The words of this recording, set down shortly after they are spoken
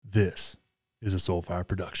This is a Soulfire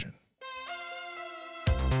production.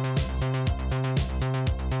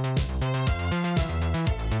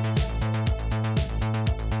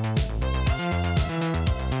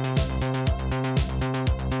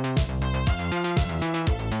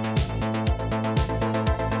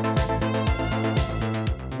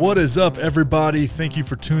 What is up, everybody? Thank you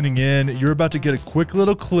for tuning in. You're about to get a quick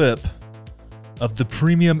little clip of the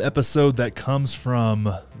premium episode that comes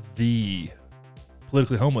from the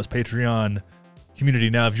Politically Homeless Patreon community.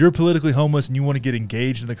 Now, if you're politically homeless and you want to get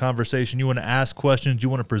engaged in the conversation, you want to ask questions, you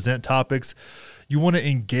want to present topics, you want to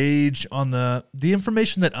engage on the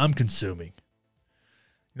information that I'm consuming.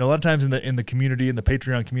 You know, a lot of times in the community, in the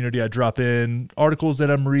Patreon community, I drop in articles that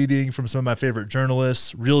I'm reading from some of my favorite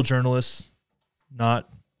journalists, real journalists, not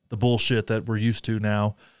the bullshit that we're used to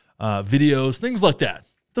now, videos, things like that.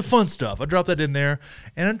 The fun stuff. I drop that in there,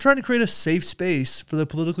 and I'm trying to create a safe space for the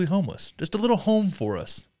politically homeless. Just a little home for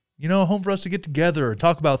us. You know, a home for us to get together and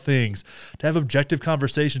talk about things, to have objective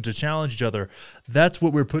conversations, to challenge each other. That's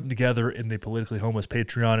what we're putting together in the Politically Homeless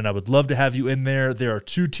Patreon, and I would love to have you in there. There are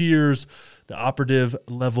two tiers, the operative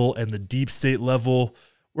level and the deep state level.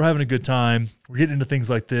 We're having a good time. We're getting into things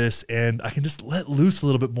like this, and I can just let loose a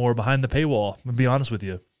little bit more behind the paywall. I'm going to be honest with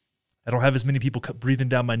you. I don't have as many people breathing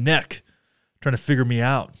down my neck, trying to figure me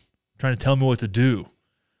out, trying to tell me what to do.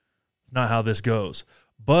 It's not how this goes.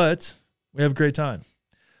 But we have a great time.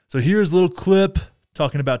 So here's a little clip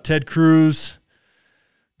talking about Ted Cruz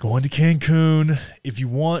going to Cancun. If you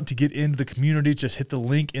want to get into the community, just hit the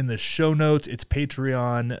link in the show notes. It's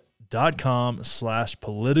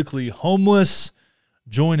patreon.com/politicallyhomeless.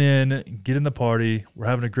 Join in, get in the party. We're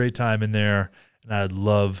having a great time in there, and I'd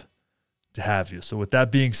love to have you. So with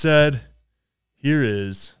that being said, here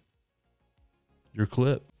is your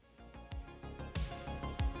clip.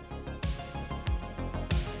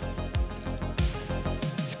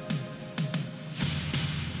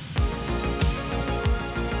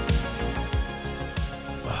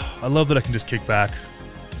 I love that I can just kick back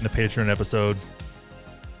in the Patreon episode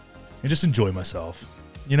and just enjoy myself.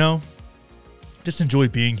 You know, just enjoy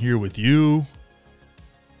being here with you,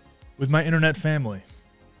 with my internet family.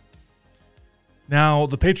 Now,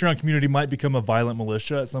 the Patreon community might become a violent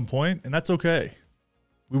militia at some point, and that's okay.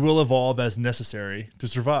 We will evolve as necessary to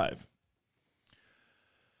survive.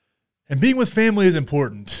 And being with family is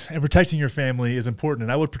important, and protecting your family is important,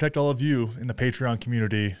 and I would protect all of you in the Patreon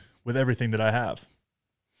community with everything that I have.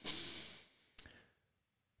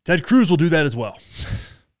 Ted Cruz will do that as well.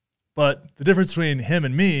 But the difference between him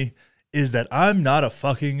and me is that I'm not a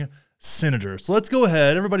fucking senator. So let's go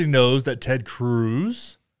ahead. Everybody knows that Ted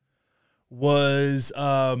Cruz was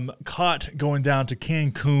caught going down to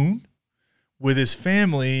Cancun with his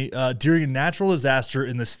family during a natural disaster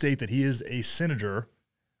in the state that he is a senator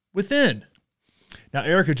within. Now,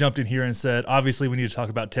 Erica jumped in here and said, obviously, we need to talk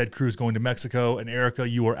about Ted Cruz going to Mexico. And Erica,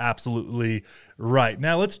 you are absolutely right.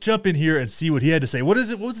 Now, let's jump in here and see what he had to say. What was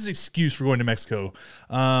his excuse for going to Mexico?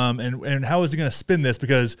 And how is he going to spin this?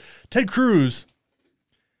 Because Ted Cruz,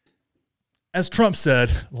 as Trump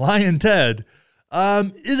said, Lion Ted,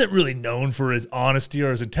 isn't really known for his honesty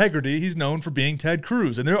or his integrity. He's known for being Ted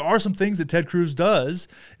Cruz. And there are some things that Ted Cruz does,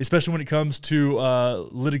 especially when it comes to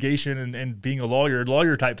litigation and being a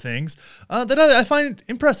lawyer type things, that I find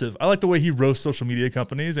impressive. I like the way he roasts social media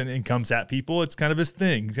companies and comes at people. It's kind of his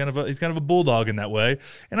thing. He's kind of a bulldog in that way.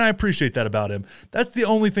 And I appreciate that about him. That's the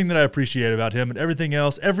only thing that I appreciate about him. And everything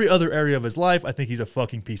else, every other area of his life, I think he's a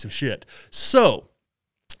fucking piece of shit. So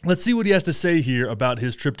let's see what he has to say here about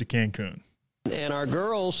his trip to Cancun. And our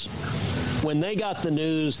girls, when they got the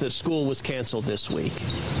news that school was canceled this week,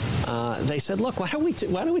 they said, "Look, why don't we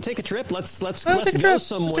take a trip? Let's go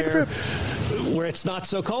somewhere where it's not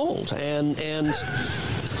so cold." And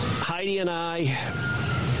Heidi and I,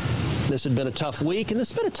 this had been a tough week, and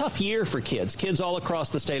this has been a tough year for kids all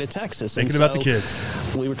across the state of Texas. Thinking about the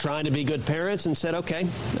kids. We were trying to be good parents and said, "Okay,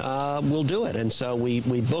 we'll do it." And so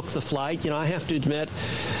we booked the flight. You know, I have to admit,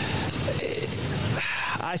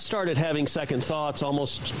 I started having second thoughts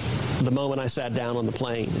almost the moment I sat down on the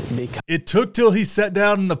plane. It took till he sat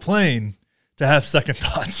down on the plane to have second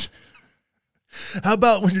thoughts. How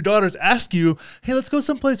about when your daughters ask you, hey, let's go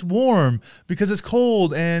someplace warm because it's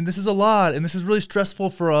cold and this is a lot and this is really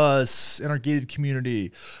stressful for us in our gated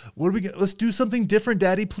community. Let's do something different,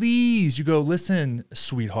 Daddy, please. You go, listen,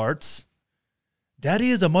 sweethearts.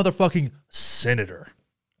 Daddy is a motherfucking senator,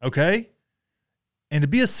 okay? And to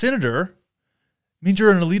be a senator means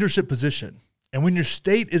you're in a leadership position. And when your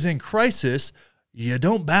state is in crisis, you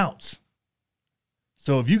don't bounce.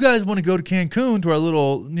 So if you guys want to go to Cancun, to our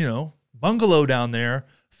little, bungalow down there,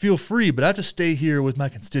 feel free, but I have to stay here with my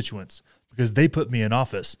constituents. because they put me in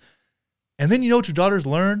office. And then you know what your daughters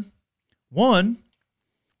learn? One,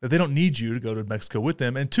 that they don't need you to go to Mexico with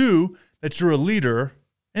them. And two, that you're a leader.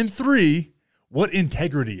 And three, what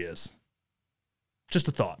integrity is. Just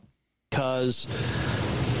a thought. Because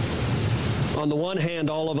on the one hand,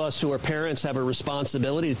 all of us who are parents have a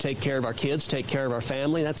responsibility to take care of our kids, take care of our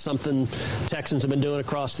family. That's something Texans have been doing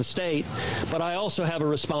across the state. But I also have a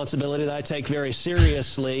responsibility that I take very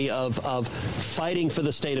seriously of fighting for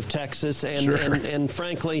the state of Texas and, Sure. and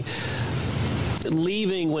frankly,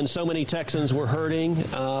 leaving when so many Texans were hurting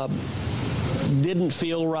didn't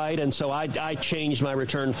feel right. And so I changed my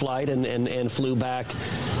return flight and flew back.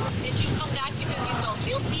 Did you come back because you felt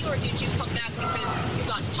guilty, or did you come back because you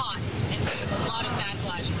got caught and there was a lot of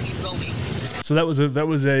backlash for you roaming? So that was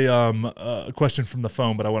a question from the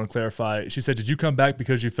phone, but I want to clarify. She said, did you come back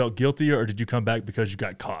because you felt guilty, or did you come back because you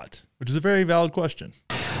got caught? Which is a very valid question.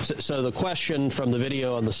 So the question from the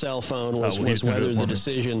video on the cell phone was whether the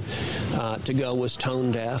decision to go was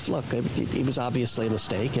tone deaf. Look, it was obviously a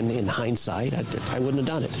mistake, and in hindsight, I wouldn't have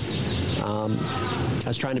done it. I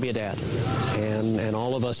was trying to be a dad, and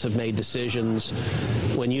all of us have made decisions.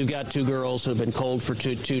 When you've got two girls who've been cold for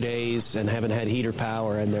two days and haven't had heater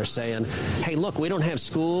power, and they're saying, hey, look, we don't have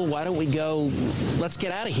school. Why don't we go? Let's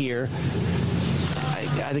get out of here.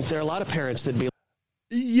 I think there are a lot of parents that'd be.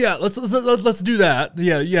 Yeah, let's do that.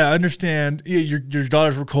 Yeah, I understand. Yeah, your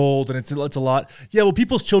daughters were cold, and it's a lot. Yeah, well,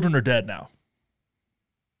 people's children are dead now.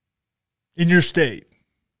 In your state,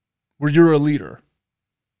 where you're a leader.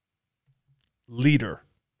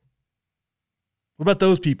 What about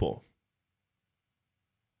those people?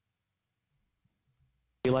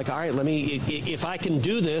 Be like, all right, if I can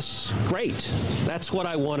do this, great. That's what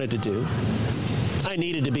I wanted to do. I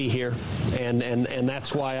needed to be here, and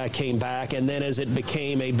that's why I came back. And then as it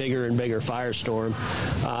became a bigger and bigger firestorm,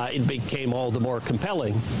 it became all the more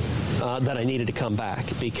compelling that I needed to come back,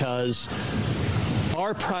 because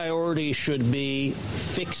our priority should be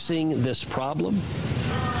fixing this problem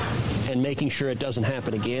and making sure it doesn't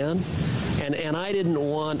happen again. And I didn't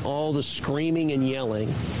want all the screaming and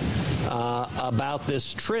yelling about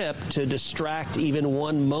this trip to distract even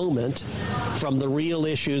one moment from the real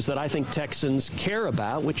issues that I think Texans care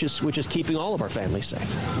about, which is keeping all of our families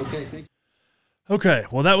safe. Okay,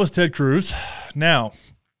 well, that was Ted Cruz. Now,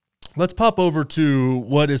 let's pop over to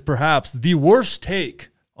what is perhaps the worst take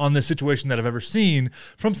on this situation that I've ever seen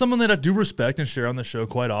from someone that I do respect and share on the show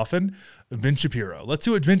quite often, Ben Shapiro. Let's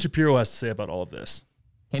see what Ben Shapiro has to say about all of this.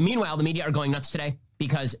 Okay, meanwhile, the media are going nuts today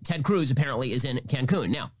because Ted Cruz apparently is in Cancun.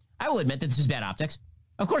 Now, I will admit that this is bad optics.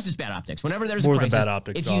 Of course it's bad optics. Whenever there's More a crisis, than bad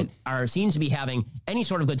optics, if dog. you are seen to be having any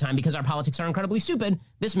sort of good time because our politics are incredibly stupid,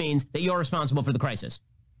 this means that you're responsible for the crisis.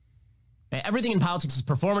 Okay, everything in politics is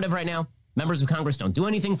performative right now. Members of Congress don't do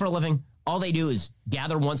anything for a living. All they do is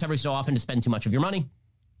gather once every so often to spend too much of your money.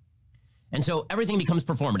 And so everything becomes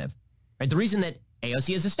performative. Right? The reason that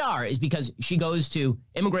AOC is a star is because she goes to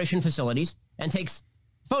immigration facilities and takes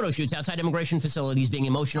photo shoots outside immigration facilities, being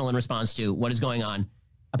emotional in response to what is going on,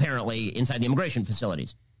 apparently, inside the immigration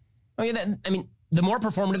facilities. Okay, the more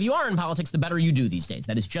performative you are in politics, the better you do these days.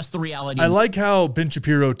 That is just the reality. I like how Ben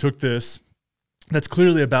Shapiro took this. That's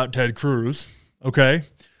clearly about Ted Cruz, okay?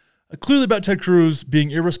 Clearly about Ted Cruz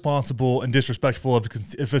being irresponsible and disrespectful of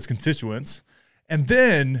his constituents, and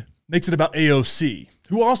then makes it about AOC,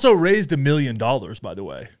 who also raised $1 million, by the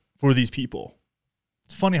way, for these people.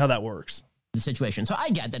 It's funny how that works. The situation. So I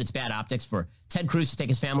get that it's bad optics for Ted Cruz to take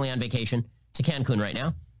his family on vacation to Cancun right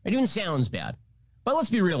now. It even sounds bad. But let's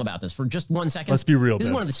be real about this for just 1 second. Let's be real. This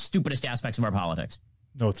is one of the stupidest aspects of our politics.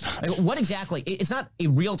 No, it's not. Like, what exactly? It's not a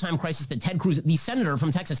real-time crisis that Ted Cruz, the senator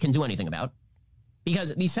from Texas, can do anything about.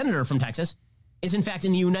 Because the senator from Texas is, in fact,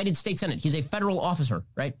 in the United States Senate. He's a federal officer,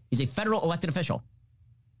 right? He's a federal elected official.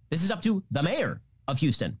 This is up to the mayor of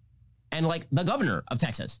Houston and, like, the governor of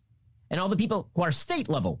Texas and all the people who are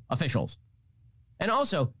state-level officials. And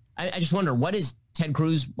also, I just wonder, what is Ted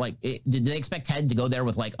Cruz, like, did they expect Ted to go there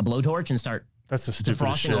with, like, a blowtorch and start That's the stupidest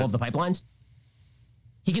defrosting shit. all of the pipelines?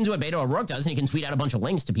 He can do what Beto O'Rourke does, and he can tweet out a bunch of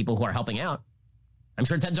links to people who are helping out. I'm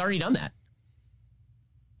sure Ted's already done that.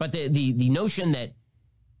 But the notion that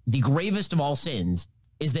the gravest of all sins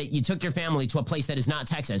is that you took your family to a place that is not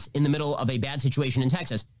Texas in the middle of a bad situation in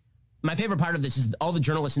Texas. My favorite part of this is all the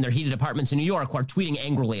journalists in their heated apartments in New York who are tweeting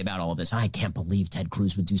angrily about all of this. I can't believe Ted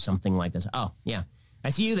Cruz would do something like this. Oh, yeah. I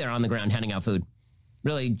see you there on the ground handing out food.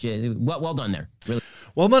 Really, well done there. Really.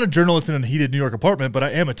 Well, I'm not a journalist in a heated New York apartment, but I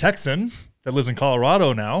am a Texan that lives in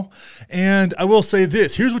Colorado now. And I will say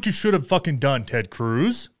this. Here's what you should have fucking done, Ted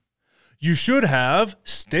Cruz. You should have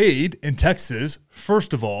stayed in Texas,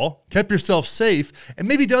 first of all, kept yourself safe, and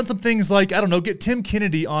maybe done some things like, I don't know, get Tim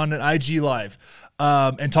Kennedy on an IG Live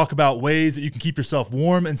and talk about ways that you can keep yourself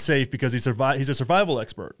warm and safe because he's a survival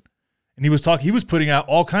expert. And he was putting out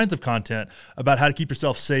all kinds of content about how to keep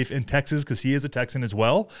yourself safe in Texas because he is a Texan as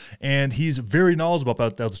well. And he's very knowledgeable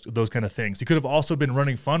about those kind of things. He could have also been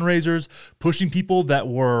running fundraisers, pushing people that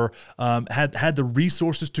were had the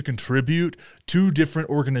resources to contribute to different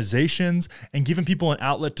organizations and giving people an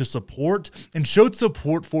outlet to support, and showed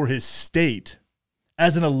support for his state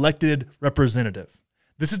as an elected representative.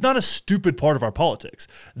 This is not a stupid part of our politics.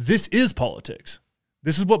 This is politics.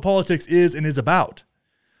 This is what politics is and is about.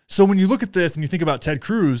 So when you look at this and you think about Ted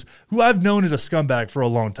Cruz, who I've known as a scumbag for a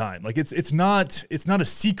long time, like it's not a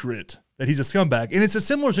secret that he's a scumbag. And it's a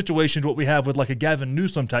similar situation to what we have with like a Gavin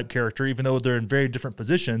Newsom type character, even though they're in very different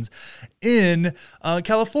positions in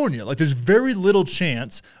California. Like there's very little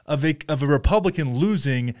chance of a Republican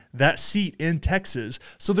losing that seat in Texas.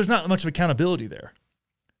 So there's not much of accountability there.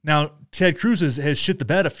 Now, Ted Cruz has shit the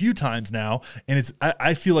bed a few times now, and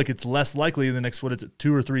I feel like it's less likely in the next,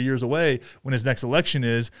 2 or 3 years away when his next election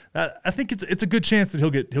is. I think it's a good chance that he'll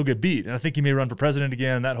get beat, and I think he may run for president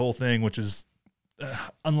again, that whole thing, which is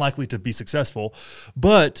unlikely to be successful.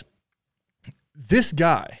 But this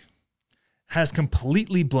guy has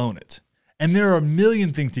completely blown it, and there are a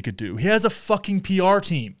million things he could do. He has a fucking PR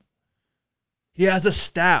team. He has a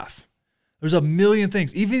staff. There's a million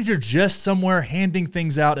things. Even if you're just somewhere handing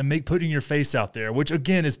things out and putting your face out there, which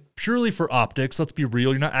again is purely for optics. Let's be real.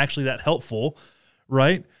 You're not actually that helpful,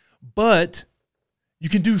 right? But you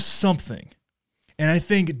can do something. And I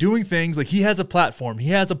think doing things like he has a platform, he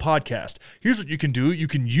has a podcast. Here's what you can do. You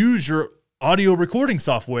can use your audio recording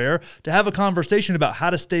software to have a conversation about how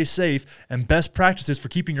to stay safe and best practices for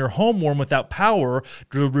keeping your home warm without power,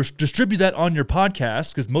 to distribute that on your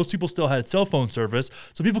podcast, because most people still had cell phone service,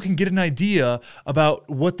 so people can get an idea about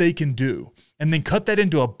what they can do. And then cut that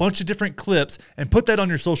into a bunch of different clips and put that on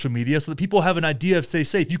your social media so that people have an idea of stay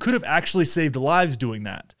safe. You could have actually saved lives doing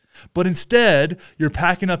that. But instead, you're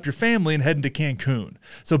packing up your family and heading to Cancun.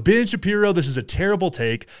 So Ben Shapiro, this is a terrible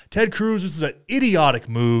take. Ted Cruz, this is an idiotic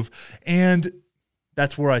move. And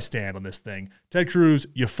that's where I stand on this thing. Ted Cruz,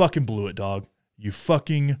 you fucking blew it, dog. You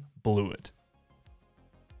fucking blew it.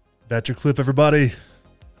 That's your clip, everybody.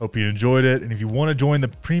 Hope you enjoyed it. And if you want to join the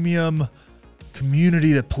premium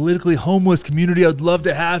community, the politically homeless community, I'd love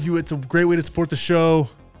to have you. It's a great way to support the show.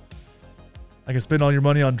 I can spend all your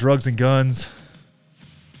money on drugs and guns.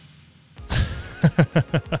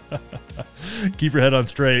 Keep your head on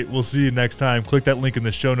straight. We'll see you next time. Click that link in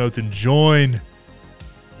the show notes and join.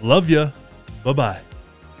 Love ya. Bye-bye.